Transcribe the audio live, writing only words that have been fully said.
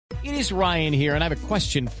It is Ryan here, and I have a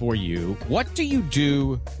question for you. What do you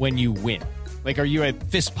do when you win? Like, are you a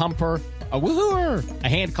fist pumper, a woohooer, a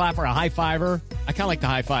hand clapper, a high fiver? I kind of like the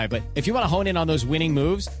high five, but if you want to hone in on those winning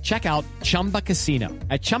moves, check out Chumba Casino.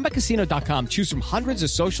 At ChumbaCasino.com, choose from hundreds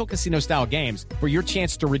of social casino-style games for your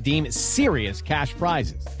chance to redeem serious cash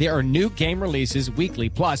prizes. There are new game releases weekly,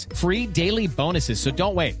 plus free daily bonuses. So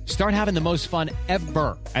don't wait. Start having the most fun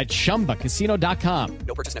ever at ChumbaCasino.com.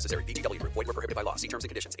 No purchase necessary. VGW Group. Void where prohibited by law. See terms and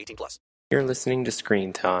conditions. 18+. You're listening to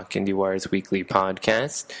Screen Talk, IndieWire's weekly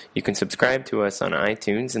podcast. You can subscribe to us on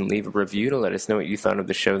iTunes and leave a review to let us know what you thought of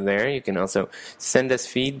the show there. You can also send us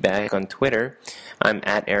feedback on Twitter. I'm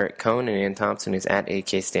at Eric Cohn, and Ann Thompson is at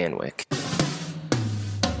AK Stanwyck.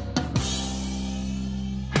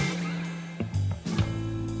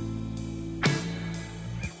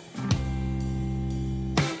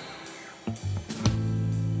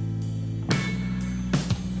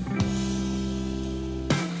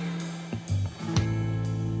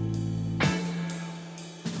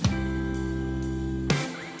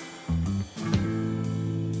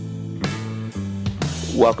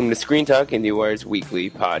 Welcome to Screen Talk, IndieWire's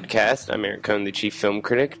weekly podcast. I'm Eric Cohn, the chief film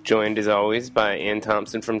critic, joined as always by Ann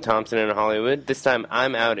Thompson from Thompson in Hollywood. This time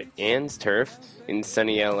I'm out at Ann's turf in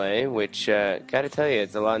sunny LA, which, gotta tell you,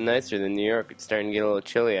 it's a lot nicer than New York. It's starting to get a little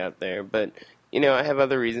chilly out there, but, you know, I have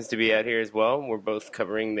other reasons to be out here as well. We're both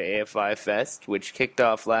covering the AFI Fest, which kicked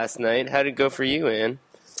off last night. How'd it go for you, Ann?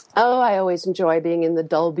 Oh, I always enjoy being in the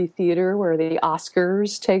Dolby Theater where the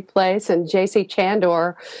Oscars take place. And J.C.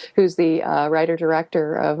 Chandor, who's the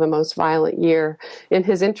writer-director of A Most Violent Year, in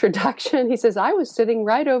his introduction, he says, I was sitting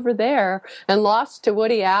right over there and lost to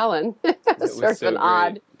Woody Allen. Sort of an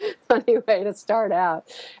odd, funny way to start out.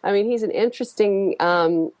 I mean, he's an interesting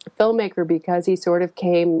filmmaker because he sort of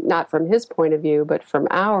came, not from his point of view, but from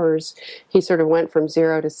ours. He sort of went from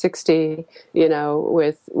 0 to 60, you know,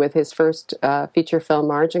 with his first feature film,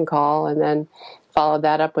 Margin Call, and then followed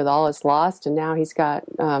that up with All Is Lost, and now he's got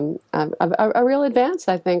a real advance,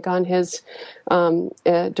 I think, on his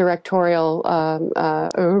directorial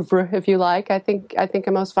oeuvre, if you like. I think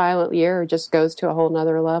A Most Violent Year just goes to a whole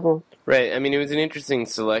nother level. Right. I mean, it was an interesting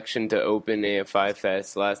selection to open AFI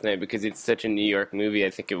Fest last night because it's such a New York movie. I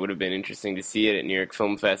think it would have been interesting to see it at New York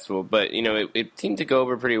Film Festival. But, you know, it seemed to go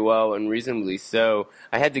over pretty well, and reasonably so.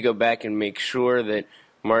 I had to go back and make sure that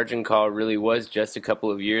Margin Call really was just a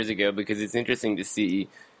couple of years ago because it's interesting to see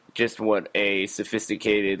just what a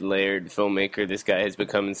sophisticated, layered filmmaker this guy has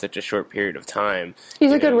become in such a short period of time.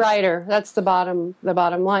 He's a good writer. That's the bottom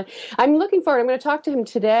line. I'm looking forward. I'm going to talk to him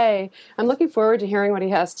today. I'm looking forward to hearing what he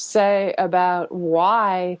has to say about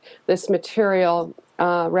why this material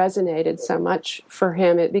resonated so much for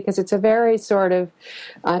him, because it's a very sort of,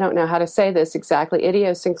 I don't know how to say this exactly,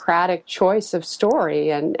 idiosyncratic choice of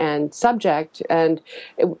story and subject, and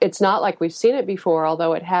it's not like we've seen it before,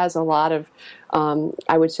 although it has a lot of,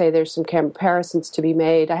 I would say there's some comparisons to be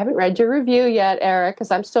made. I haven't read your review yet, Eric, because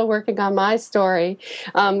I'm still working on my story.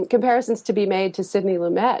 Comparisons to be made to Sidney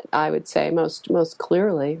Lumet, I would say, most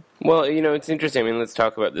clearly. Well, you know, it's interesting. I mean, let's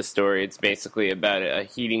talk about this story. It's basically about a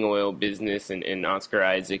heating oil business and Oscar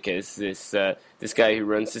Isaac as this guy who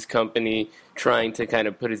runs this company trying to kind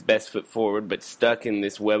of put his best foot forward, but stuck in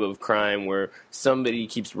this web of crime where somebody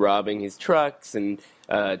keeps robbing his trucks and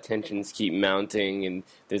tensions keep mounting, and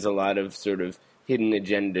there's a lot of sort of hidden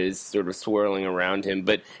agendas sort of swirling around him.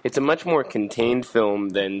 But it's a much more contained film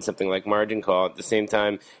than something like Margin Call. At the same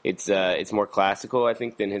time, it's more classical, I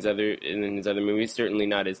think, than his other movies. Certainly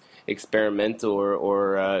not as experimental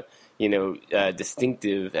or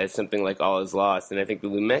distinctive as something like All Is Lost. And I think the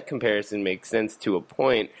Lumet comparison makes sense to a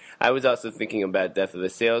point. I was also thinking about Death of the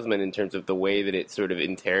Salesman in terms of the way that it sort of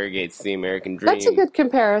interrogates the American dream. That's a good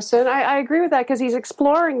comparison. I agree with that because he's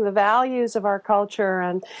exploring the values of our culture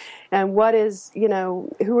and what is, you know,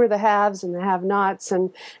 who are the haves and the have-nots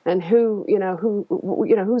and who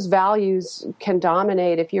whose values can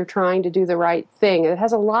dominate if you're trying to do the right thing. It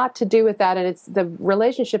has a lot to do with that, and it's the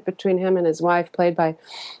relationship between him and his wife, played by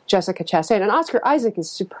Jessica Chastain. And Oscar Isaac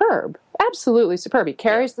is superb. Absolutely superb. He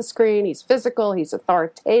carries the screen. He's physical. He's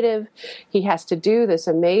authoritative. He has to do this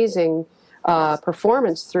amazing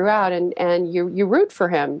performance throughout, and you root for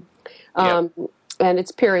him. And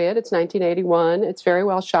it's period. It's 1981. It's very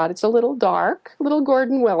well shot. It's a little dark, a little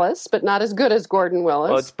Gordon Willis, but not as good as Gordon Willis.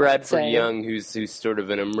 Well, it's Bradford Young, who's sort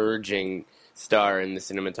of an emerging star in the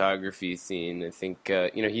cinematography scene. I think,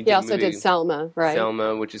 he also did Selma, right?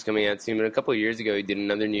 Selma, which is coming out soon. But a couple of years ago, he did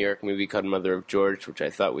another New York movie called Mother of George, which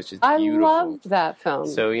I thought was just beautiful. I loved that film.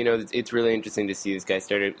 So, it's really interesting to see this guy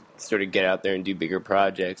sort of get out there and do bigger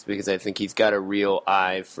projects, because I think he's got a real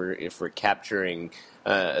eye for capturing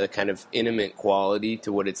a kind of intimate quality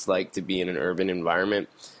to what it's like to be in an urban environment.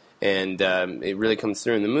 And it really comes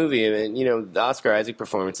through in the movie. And, the Oscar Isaac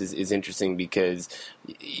performance is interesting because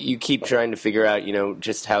you keep trying to figure out,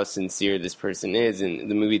 just how sincere this person is. And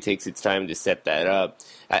the movie takes its time to set that up.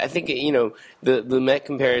 I think, the Met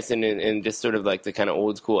comparison and just sort of like the kind of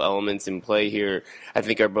old school elements in play here, I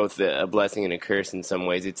think are both a blessing and a curse in some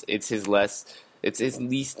ways. It's his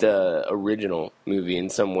least original movie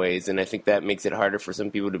in some ways, and I think that makes it harder for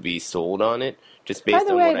some people to be sold on it, just based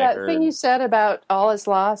on what I heard. By the way, that thing you said about All Is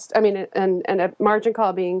Lost, and a Margin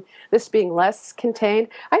Call being less contained,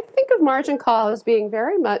 I think of Margin Call as being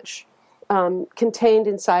very much contained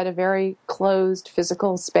inside a very closed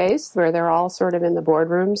physical space where they're all sort of in the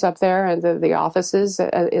boardrooms up there and the offices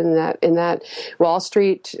in that Wall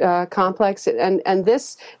Street complex. And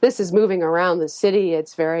this is moving around the city.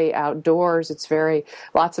 It's very outdoors. It's very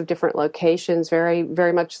lots of different locations. Very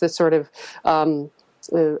very much the sort of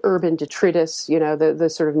urban detritus, the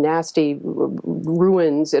sort of nasty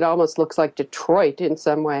ruins. It almost looks like Detroit in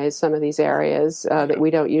some ways, some of these areas that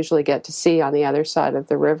we don't usually get to see on the other side of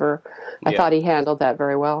the river. I thought he handled that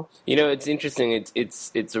very well. It's interesting.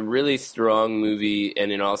 It's a really strong movie,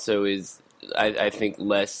 and it also is, I think,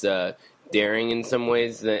 less daring in some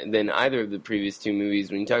ways than either of the previous two movies.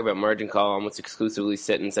 When you talk about Margin Call, almost exclusively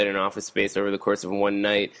set inside an office space over the course of one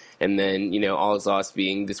night, and then, All Is Lost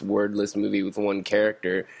being this wordless movie with one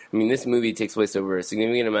character. This movie takes place over a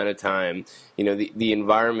significant amount of time. The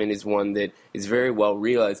environment is one that is very well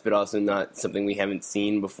realized, but also not something we haven't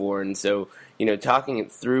seen before. And so, talking it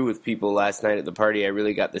through with people last night at the party, I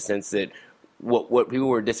really got the sense that what people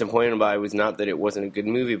were disappointed by was not that it wasn't a good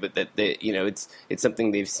movie, but that it's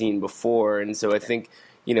something they've seen before. And so I think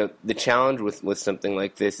the challenge with something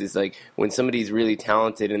like this is like when somebody's really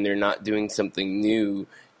talented and they're not doing something new,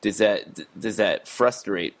 does that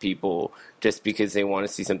frustrate people just because they want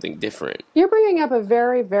to see something different? You're bringing up a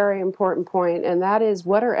very, very important point, and that is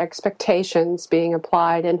what are expectations being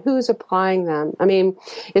applied and who's applying them?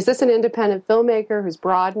 Is this an independent filmmaker who's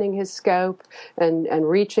broadening his scope and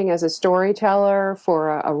reaching as a storyteller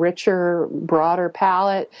for a richer, broader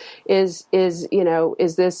palette? Is this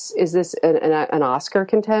an Oscar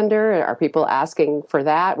contender? Are people asking for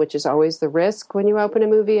that, which is always the risk when you open a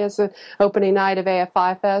movie as an opening night of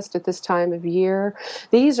AFI Fest at this time of year?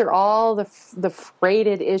 These are all the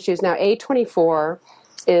freighted issues. Now, A24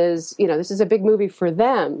 is, this is a big movie for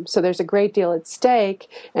them, so there's a great deal at stake,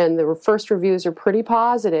 and the first reviews are pretty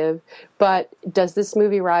positive, but does this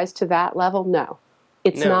movie rise to that level? No.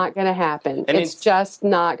 It's not going to happen. And it's just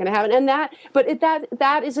not going to happen. And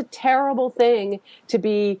that is a terrible thing to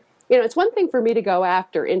be. It's one thing for me to go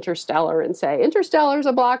after Interstellar and say, Interstellar's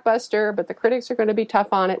a blockbuster, but the critics are going to be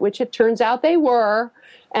tough on it, which it turns out they were,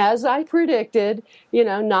 as I predicted,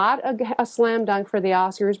 not a slam dunk for the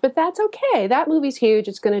Oscars, but that's okay. That movie's huge.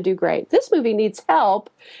 It's going to do great. This movie needs help,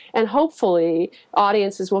 and hopefully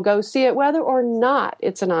audiences will go see it whether or not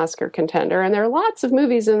it's an Oscar contender. And there are lots of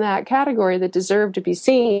movies in that category that deserve to be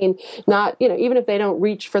seen, not, even if they don't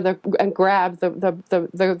reach for and grab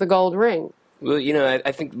the gold ring. Well,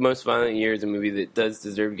 I think The Most Violent Year is a movie that does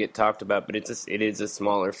deserve to get talked about, but it is a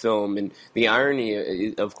smaller film. And the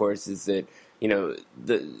irony, of course, is that,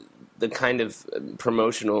 the kind of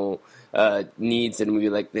promotional needs that a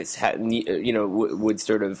movie like this would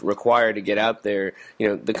sort of require to get out there,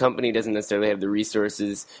 the company doesn't necessarily have the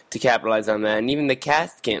resources to capitalize on that. And even the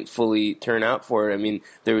cast can't fully turn out for it.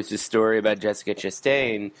 There was this story about Jessica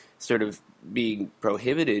Chastain sort of being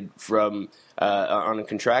prohibited from on a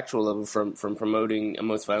contractual level from promoting A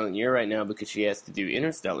Most Violent Year right now because she has to do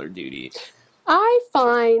Interstellar duty. I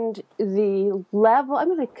find the level,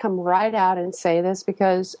 I'm going to come right out and say this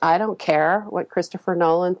because I don't care what Christopher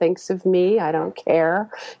Nolan thinks of me. I don't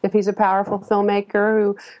care if he's a powerful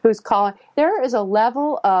filmmaker who's calling. There is a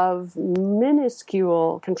level of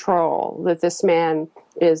minuscule control that this man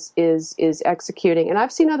is executing. And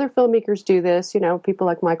I've seen other filmmakers do this, people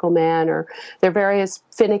like Michael Mann, or they're various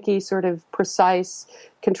finicky, sort of precise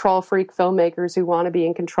control freak filmmakers who want to be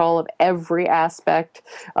in control of every aspect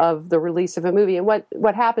of the release of a movie. And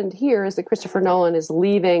what happened here is that Christopher Nolan is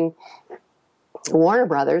leaving Warner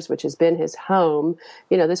Brothers, which has been his home.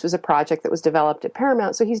 This was a project that was developed at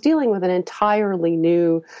Paramount, so he's dealing with an entirely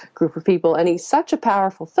new group of people, and he's such a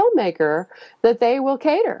powerful filmmaker that they will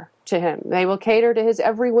cater to him. They will cater to his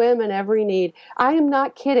every whim and every need. I am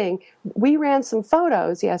not kidding. We ran some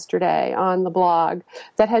photos yesterday on the blog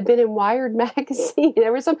that had been in Wired magazine.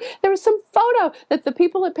 There was some photo that the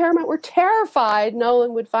people at Paramount were terrified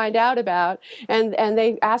Nolan would find out about, and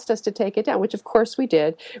they asked us to take it down, which of course we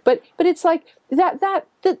did. But it's like that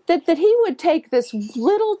he would take this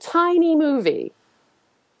little tiny movie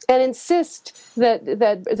and insist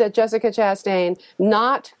that Jessica Chastain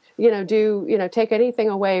not take anything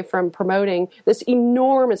away from promoting this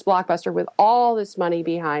enormous blockbuster with all this money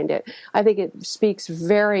behind it. I think it speaks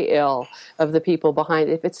very ill of the people behind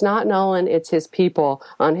it. If it's not Nolan, it's his people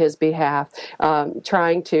on his behalf,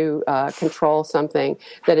 trying to control something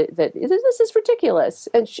that this is ridiculous.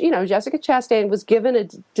 And Jessica Chastain was given a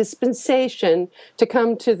dispensation to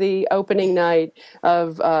come to the opening night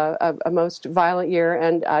of a most violent year,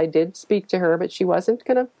 and I did speak to her, but she wasn't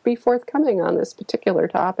going to be forthcoming on this particular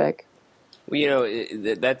topic. Well,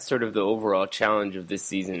 that's sort of the overall challenge of this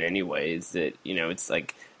season anyway, is that,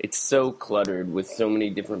 it's so cluttered with so many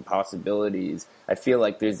different possibilities. I feel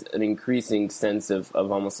like there's an increasing sense of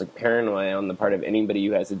almost like paranoia on the part of anybody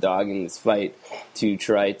who has a dog in this fight to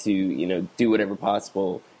try to, do whatever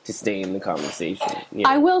possible to stay in the conversation.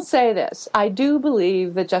 I will say this. I do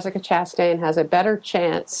believe that Jessica Chastain has a better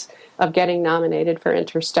chance of getting nominated for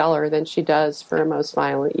Interstellar than she does for A Most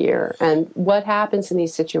Violent Year. And what happens in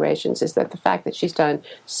these situations is that the fact that she's done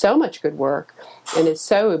so much good work and is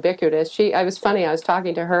so ubiquitous. I was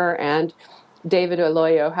talking to her and David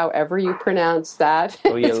Oyelowo, however you pronounce that.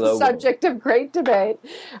 It's a subject of great debate.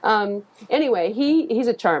 Anyway, he's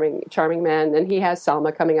a charming man, and he has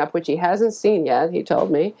Selma coming up, which he hasn't seen yet, he told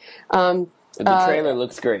me. The trailer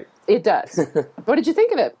looks great. It does. What did you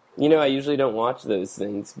think of it? I usually don't watch those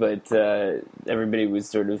things, but everybody was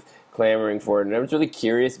sort of clamoring for it. And I was really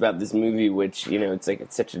curious about this movie, which,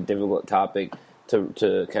 it's such a difficult topic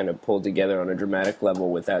to kind of pull together on a dramatic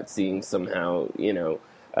level without seeing somehow,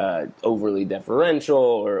 overly deferential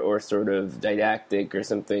or sort of didactic or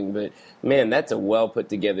something. But, man, that's a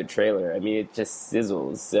well-put-together trailer. I mean, it just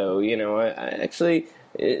sizzles. So, I actually,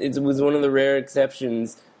 it was one of the rare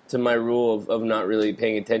exceptions to my rule of not really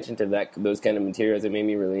paying attention to those kind of materials. It made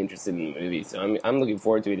me really interested in the movie. So I'm looking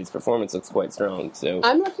forward to it. His performance looks quite strong. So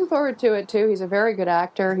I'm looking forward to it too. He's a very good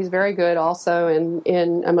actor. He's very good also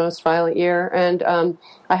in A Most Violent Year, and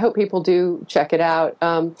I hope people do check it out.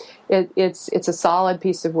 It's a solid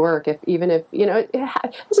piece of work. This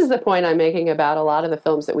is the point I'm making about a lot of the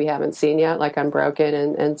films that we haven't seen yet, like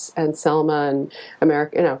Unbroken and Selma and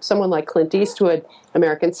America. Someone like Clint Eastwood,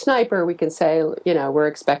 American Sniper, we can say, we're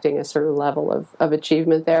expecting a certain level of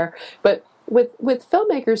achievement there. But with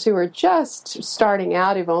filmmakers who are just starting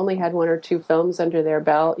out, who've only had one or two films under their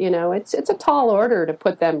belt, it's a tall order to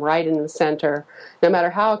put them right in the center, no matter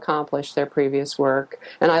how accomplished their previous work.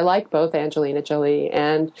 And I like both Angelina Jolie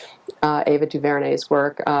and Ava DuVernay's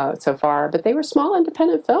work so far, but they were small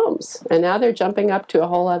independent films, and now they're jumping up to a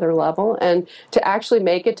whole other level. And to actually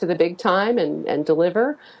make it to the big time and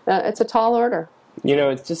deliver, it's a tall order.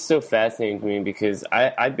 It's just so fascinating to me because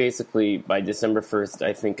I basically, by December 1st,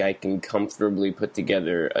 I think I can comfortably put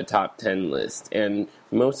together a top 10 list. And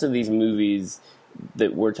most of these movies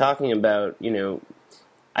that we're talking about,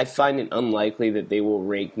 I find it unlikely that they will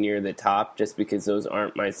rank near the top just because those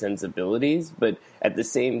aren't my sensibilities. But at the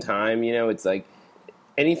same time, it's like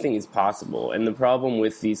anything is possible. And the problem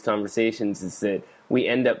with these conversations is that we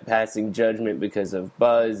end up passing judgment because of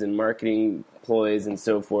buzz and marketing ploys and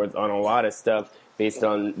so forth on a lot of stuff based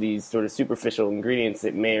on these sort of superficial ingredients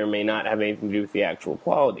that may or may not have anything to do with the actual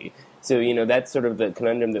quality. So, that's sort of the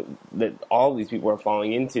conundrum that all these people are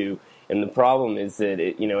falling into. And the problem is that,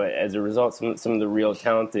 as a result, some of the real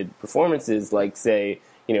talented performances, like, say,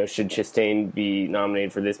 should Chastain be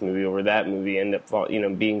nominated for this movie over that movie, end up,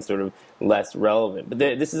 being sort of less relevant. But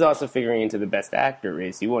this is also figuring into the Best Actor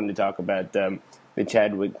race. You wanted to talk about the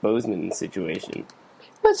Chadwick Boseman situation.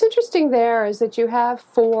 What's interesting there is that you have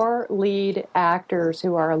 4 lead actors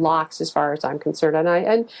who are locks as far as I'm concerned.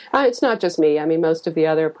 And it's not just me. I mean, most of the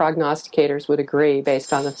other prognosticators would agree,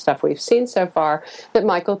 based on the stuff we've seen so far, that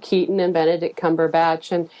Michael Keaton and Benedict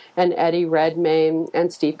Cumberbatch and Eddie Redmayne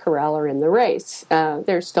and Steve Carell are in the race.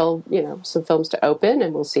 There's still, some films to open,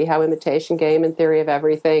 and we'll see how Imitation Game and Theory of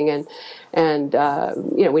Everything and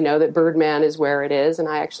we know that Birdman is where it is, and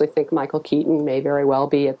I actually think Michael Keaton may very well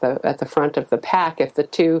be at the front of the pack if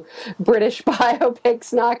the 2 British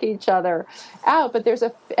biopics knock each other out. But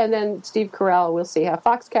and then Steve Carell, we'll see how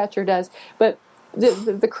Foxcatcher does. But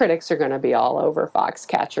the critics are going to be all over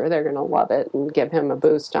Foxcatcher. They're going to love it and give him a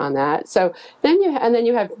boost on that. So then you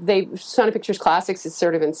have Sony Pictures Classics is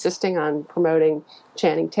sort of insisting on promoting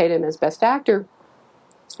Channing Tatum as Best Actor,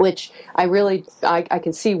 which I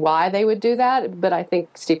can see why they would do that, but I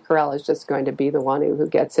think Steve Carell is just going to be the one who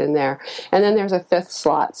gets in there. And then there's a 5th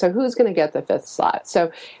slot. So who's going to get the 5th slot? So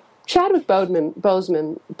Chadwick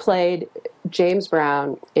Boseman played James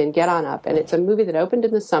Brown in Get On Up, and it's a movie that opened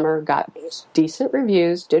in the summer, got decent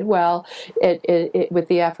reviews, did well. It with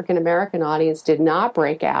the African American audience, did not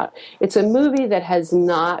break out. It's a movie that has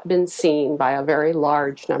not been seen by a very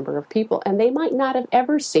large number of people, and they might not have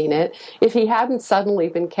ever seen it if he hadn't suddenly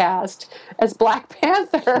been cast as Black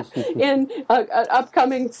Panther in an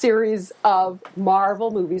upcoming series of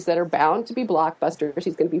Marvel movies that are bound to be blockbusters.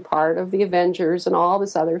 He's going to be part of the Avengers and all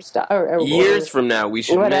this other stuff. Years from now, we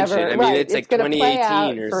should mention. I mean, it's like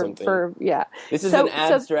 2018 or something. Yeah. This is an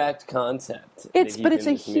abstract concept. But it's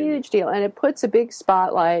a huge deal, and it puts a big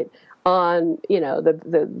spotlight on, you know,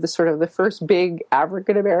 the sort of the first big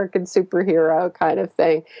African American superhero kind of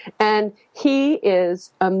thing. And he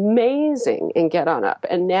is amazing in Get On Up.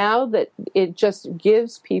 And now that it just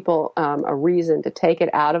gives people a reason to take it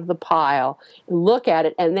out of the pile, look at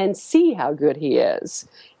it, and then see how good he is.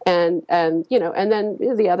 And you know, and then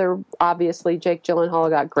the other, obviously, Jake Gyllenhaal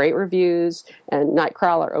got great reviews, and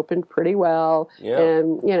Nightcrawler opened pretty well. Yeah.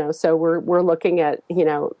 And you know, so we're looking at, you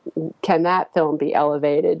know, can that film be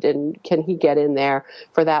elevated, and can he get in there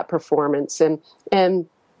for that performance? And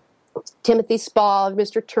Timothy Spall,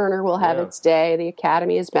 Mr. Turner will have its day. The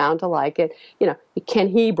Academy is bound to like it. You know, can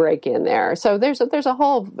he break in there? So there's a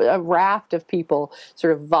whole raft of people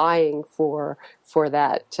sort of vying for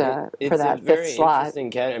that for that fifth slot.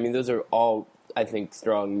 I mean, those are all, I think,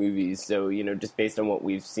 strong movies. So, you know, just based on what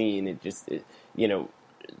we've seen, you know,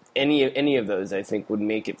 any of those, I think, would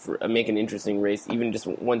make an interesting race. Even just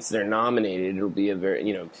once they're nominated, it'll be a very,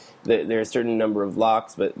 you know, there are a certain number of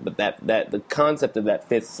locks, but that the concept of that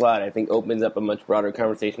fifth slot, I think, opens up a much broader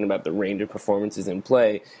conversation about the range of performances in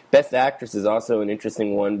play. Best Actress is also an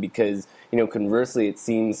interesting one because, you know, conversely, it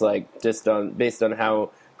seems like based on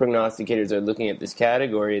how prognosticators are looking at this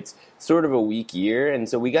category, it's sort of a weak year. And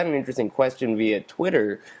so we got an interesting question via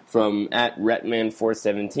Twitter from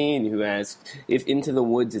 @Retman417, who asked, if Into the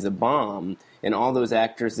Woods is a bomb and all those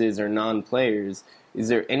actresses are non-players, is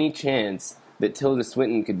there any chance that Tilda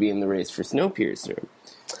Swinton could be in the race for Snowpiercer?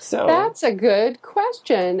 So that's a good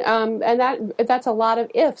question, and that's a lot of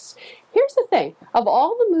ifs. Here's the thing: of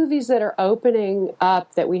all the movies that are opening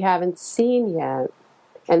up that we haven't seen yet.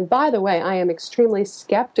 And by the way, I am extremely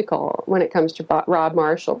skeptical when it comes to Rob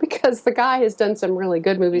Marshall, because the guy has done some really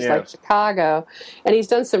good movies like Chicago, and he's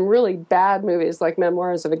done some really bad movies like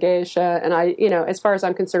Memoirs of a Geisha. And you know, as far as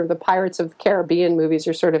I'm concerned, the Pirates of the Caribbean movies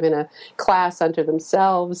are sort of in a class unto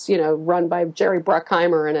themselves, you know, run by Jerry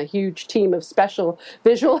Bruckheimer and a huge team of special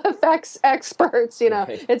visual effects experts. You know,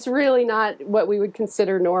 it's really not what we would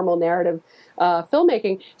consider normal narrative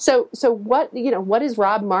filmmaking. So what is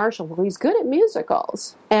Rob Marshall? Well, he's good at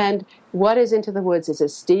musicals. And what is Into the Woods is a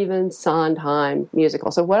Stephen Sondheim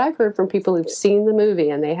musical. So what I've heard from people who've seen the movie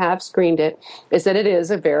and they have screened it is that it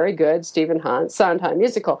is a very good Stephen Sondheim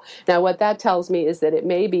musical. Now, what that tells me is that it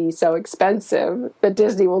may be so expensive that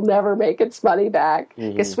Disney will never make its money back.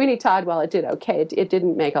 Because Sweeney Todd, while it did okay, it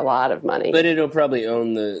didn't make a lot of money. But it'll probably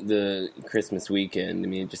own the Christmas weekend. I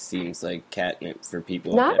mean, it just seems like catnip for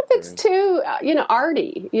people. Not if it's too,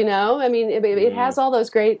 arty, you know? I mean, it has all those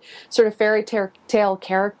great sort of fairy tale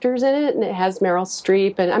characters in it. And it has Meryl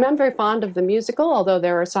Streep, and I'm very fond of the musical, although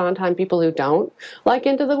there are Sondheim people who don't like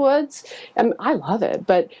Into the Woods. I love it,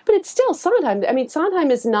 but it's still Sondheim. I mean, Sondheim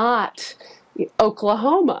is not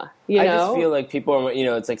Oklahoma, you know? I just feel like people are, you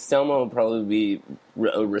know, it's like Selma will probably be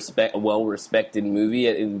a well-respected movie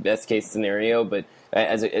in the best case scenario, but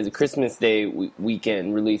as a Christmas Day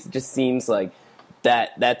weekend release, it just seems like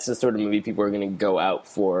that's the sort of movie people are going to go out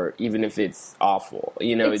for, even if it's awful.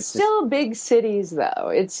 You know, it's still big cities,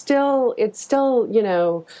 though. It's still, you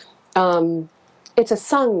know, it's a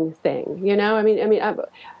sung thing. You know, I mean,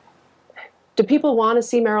 do people want to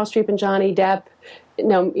see Meryl Streep and Johnny Depp,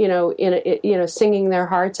 singing their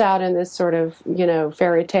hearts out in this sort of, you know,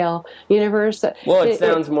 fairy tale universe? Well, it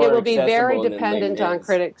sounds more. It will be very dependent on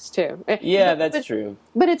critics too. Yeah, that's true.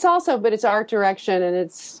 But it's art direction and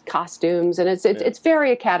it's costumes and it's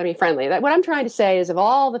very Academy friendly. What I'm trying to say is, of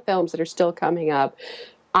all the films that are still coming up,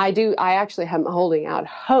 I actually am holding out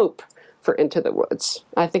hope for Into the Woods.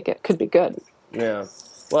 I think it could be good. Yeah.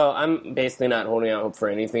 Well, I'm basically not holding out hope for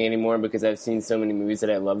anything anymore because I've seen so many movies that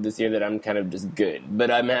I love this year that I'm kind of just good. But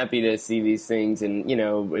I'm happy to see these things, and, you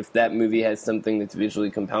know, if that movie has something that's visually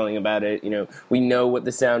compelling about it, you know, we know what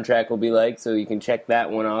the soundtrack will be like, so you can check that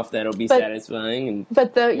one off. That'll be satisfying.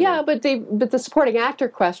 But the supporting actor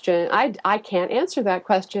question, I can't answer that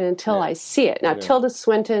question until I see it. Now, Tilda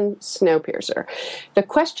Swinton, Snowpiercer. The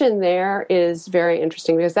question there is very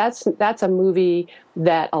interesting because that's a movie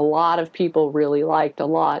that a lot of people really liked a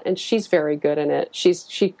lot, and she's very good in it.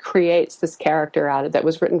 She creates this character out of that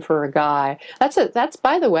was written for a guy. That's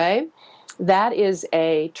by the way, that is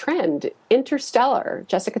a trend. Interstellar.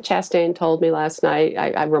 Jessica Chastain told me last night,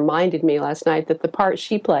 I reminded me last night that the part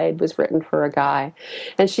she played was written for a guy.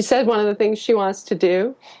 And she said one of the things she wants to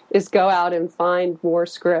do is go out and find more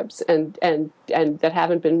scripts and that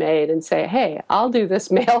haven't been made and say, hey, I'll do this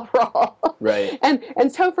male role. Right. And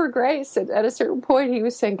Topher Grace, at a certain point, he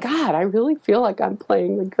was saying, God, I really feel like I'm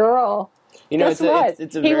playing the girl. You know, Guess what?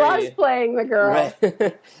 He was playing the girl.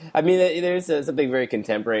 Right. I mean, there's something very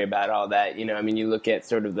contemporary about all that. You know, I mean, you look at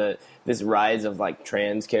sort of this rise of like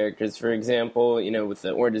trans characters, for example. You know, with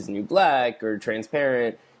the Orange Is the New Black or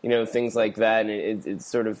Transparent. You know, things like that, and it's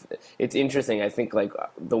sort of it's interesting. I think like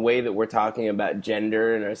the way that we're talking about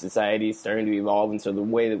gender in our society is starting to evolve, and so the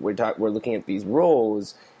way that we're looking at these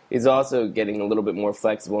roles is also getting a little bit more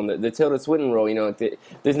flexible. And the Tilda Swinton role, you know,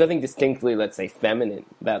 there's nothing distinctly, let's say, feminine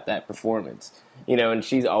about that performance. You know, and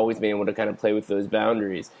she's always been able to kind of play with those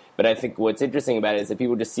boundaries. But I think what's interesting about it is that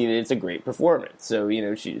people just see that it's a great performance. So, you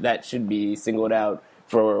know, that should be singled out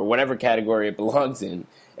for whatever category it belongs in.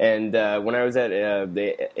 And when I was at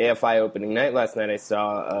the AFI opening night last night, I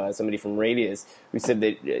saw somebody from Radius who said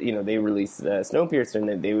that, you know, they released Snowpiercer and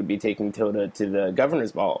that they would be taking Tilda to the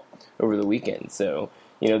Governor's Ball over the weekend. So,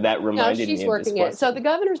 you know, that reminded me of this question. So the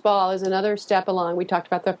Governor's Ball is another step along. We talked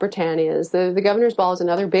about the Britannias. The Governor's Ball is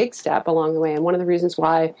another big step along the way. And one of the reasons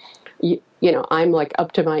why, you know, I'm like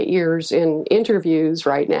up to my ears in interviews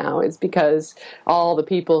right now is because all the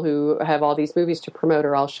people who have all these movies to promote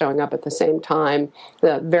are all showing up at the same time.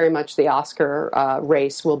 Very much the Oscar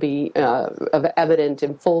race will be evident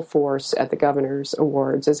in full force at the Governor's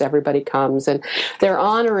Awards as everybody comes. And they're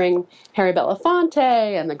honoring Harry Belafonte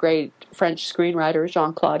and the great French screenwriter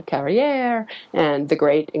Jean-Claude Carrière and the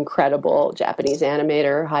great, incredible Japanese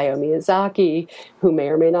animator Hayao Miyazaki, who may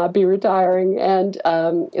or may not be retiring, and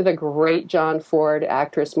the great John Ford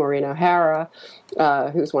actress Maureen O'Hara,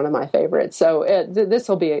 who's one of my favorites. So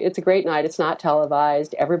it's a great night. It's not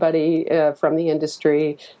televised. Everybody from the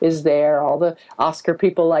industry is there. All the Oscar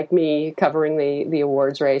people like me covering the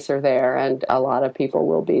awards race are there, and a lot of people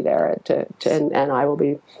will be there and I will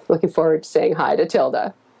be looking forward to saying hi to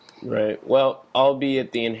Tilda. Right. Well, I'll be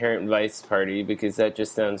at the Inherent Vice party because that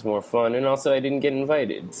just sounds more fun. And also, I didn't get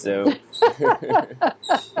invited, so you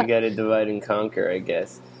got to divide and conquer, I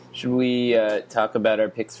guess. Should we talk about our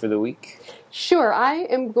picks for the week? Sure. I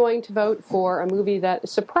am going to vote for a movie that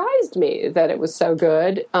surprised me that it was so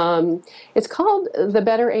good. It's called The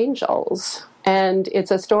Better Angels. And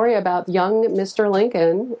it's a story about young Mr.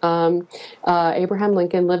 Lincoln, Abraham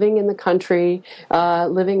Lincoln, living in the country,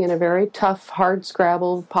 living in a very tough,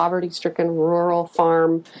 hard-scrabble, poverty-stricken rural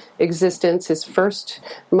farm existence. His first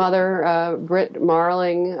mother, Britt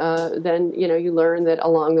Marling, then, you know, you learn that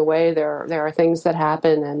along the way there are things that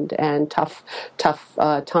happen and tough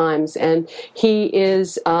times. And he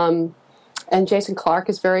is... and Jason Clarke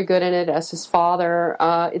is very good in it as his father.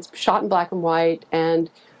 It's shot in black and white,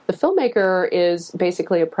 and the filmmaker is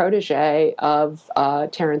basically a protege of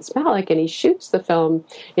Terrence Malick, and he shoots the film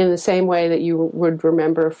in the same way that you would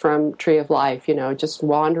remember from Tree of Life, you know, just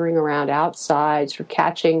wandering around outside, sort of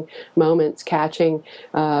catching moments, catching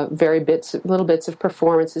little bits of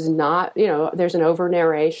performances. Not, you know, there's an over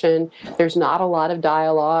narration, there's not a lot of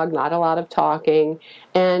dialogue, not a lot of talking,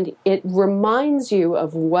 and it reminds you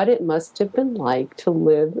of what it must have been like to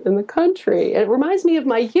live in the country. And it reminds me of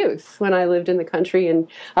my youth when I lived in the country in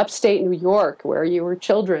upstate New York, where you were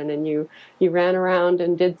children and you ran around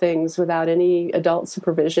and did things without any adult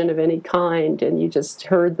supervision of any kind, and you just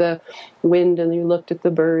heard the wind and you looked at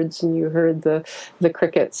the birds and you heard the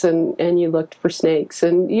crickets and you looked for snakes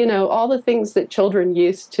and, you know, all the things that children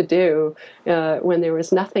used to do when there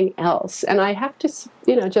was nothing else. And I have to,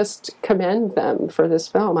 you know, just commend them for this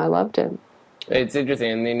film. I loved it. It's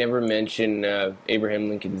interesting, and they never mention Abraham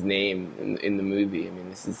Lincoln's name in the movie. I mean,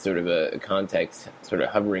 this is sort of a context sort of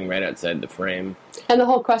hovering right outside the frame. And the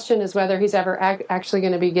whole question is whether he's ever actually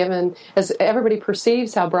going to be given, as everybody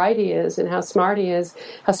perceives how bright he is and how smart he is,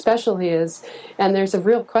 how special he is, and there's a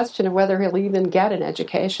real question of whether he'll even get an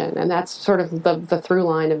education. And that's sort of the through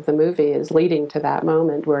line of the movie, is leading to that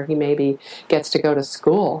moment where he maybe gets to go to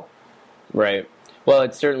school. Right. Well,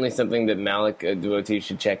 it's certainly something that Malick devotees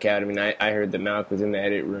should check out. I mean, I heard that Malick was in the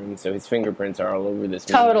edit room, so his fingerprints are all over this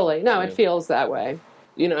movie. Totally. No, it feels that way.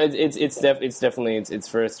 You know, it's definitely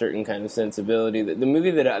for a certain kind of sensibility. The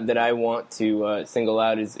movie that I want to single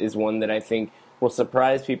out is one that I think will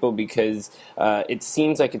surprise people because it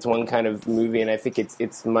seems like it's one kind of movie, and I think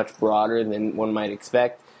it's much broader than one might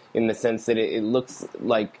expect, in the sense that it looks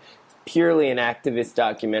like purely an activist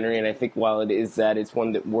documentary, and I think while it is that, it's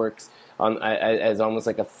one that works on as almost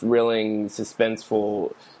like a thrilling,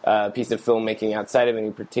 suspenseful piece of filmmaking outside of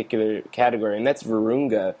any particular category, and that's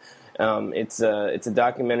Virunga. It's a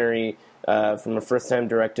documentary from a first-time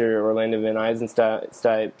director, Orlando Van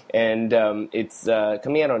Eisenstadt, and it's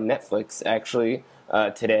coming out on Netflix, actually,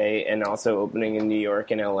 today, and also opening in New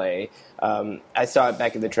York and LA. I saw it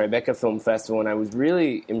back at the Tribeca Film Festival, and I was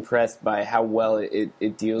really impressed by how well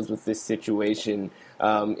it deals with this situation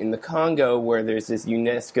in the Congo, where there's this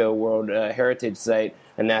UNESCO World Heritage Site,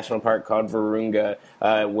 a national park called Virunga,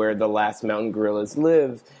 where the last mountain gorillas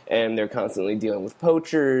live, and they're constantly dealing with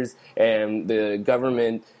poachers, and the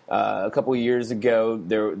government... a couple of years ago,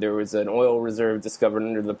 there was an oil reserve discovered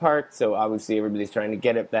under the park, so obviously everybody's trying to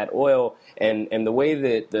get at that oil. And the way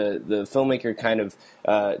that the filmmaker kind of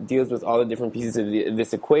deals with all the different pieces of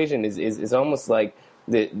this equation is almost like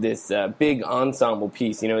this big ensemble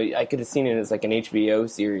piece. You know, I could have seen it as like an HBO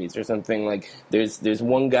series or something. Like there's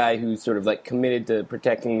one guy who's sort of like committed to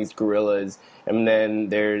protecting these gorillas, and then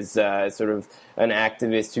there's sort of an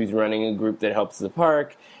activist who's running a group that helps the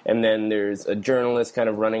park, and then there's a journalist kind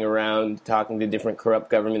of running around talking to different corrupt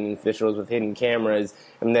government officials with hidden cameras,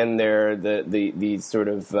 and then there are these sort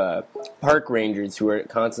of park rangers who are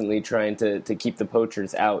constantly trying to keep the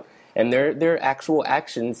poachers out. And there are actual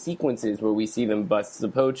action sequences where we see them bust the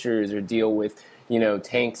poachers or deal with, you know,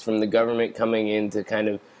 tanks from the government coming in to kind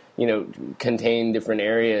of, you know, contain different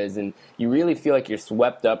areas. And you really feel like you're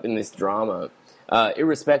swept up in this drama,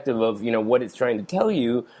 irrespective of, you know, what it's trying to tell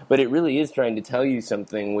you. But it really is trying to tell you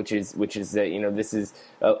something, which is that, you know, this is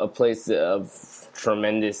a place of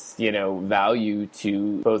tremendous, you know, value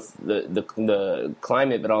to both the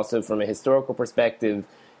climate, but also from a historical perspective.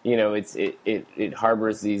 You know, it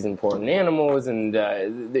harbors these important animals, and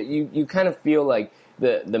you kind of feel like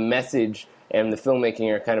the message and the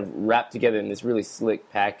filmmaking are kind of wrapped together in this really slick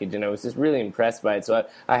package, and I was just really impressed by it. So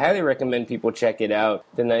I highly recommend people check it out.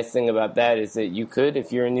 The nice thing about that is that you could,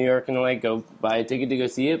 if you're in New York and LA, go buy a ticket to go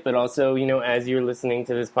see it, but also, you know, as you're listening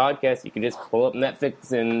to this podcast, you can just pull up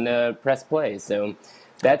Netflix and press play. So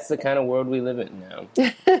that's the kind of world we live in now.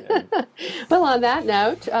 Well, on that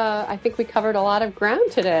note, I think we covered a lot of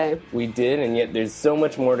ground today. We did, and yet there's so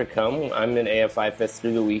much more to come. I'm at AFI Fest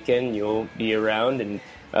through the weekend. You'll be around, and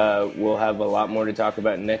we'll have a lot more to talk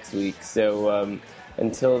about next week. So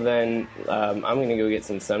until then, I'm going to go get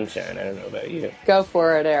some sunshine. I don't know about you. Go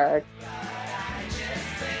for it, Eric.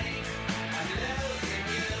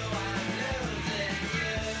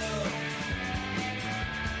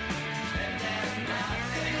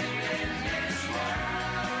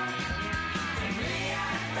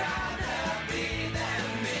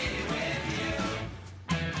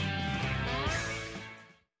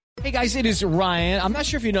 Hey guys, it is Ryan. I'm not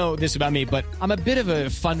sure if you know this about me, but I'm a bit of a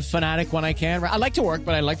fun fanatic when I can. I like to work,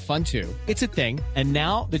 but I like fun too. It's a thing. And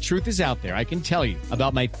now the truth is out there. I can tell you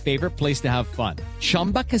about my favorite place to have fun.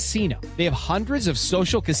 Chumba Casino. They have hundreds of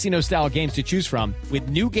social casino style games to choose from with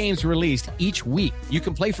new games released each week. You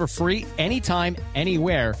can play for free anytime,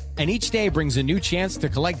 anywhere. And each day brings a new chance to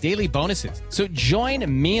collect daily bonuses. So join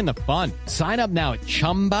me in the fun. Sign up now at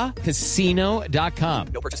ChumbaCasino.com.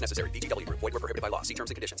 No purchase necessary. VGW Group. Void where prohibited by law. See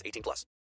terms and conditions. 18+.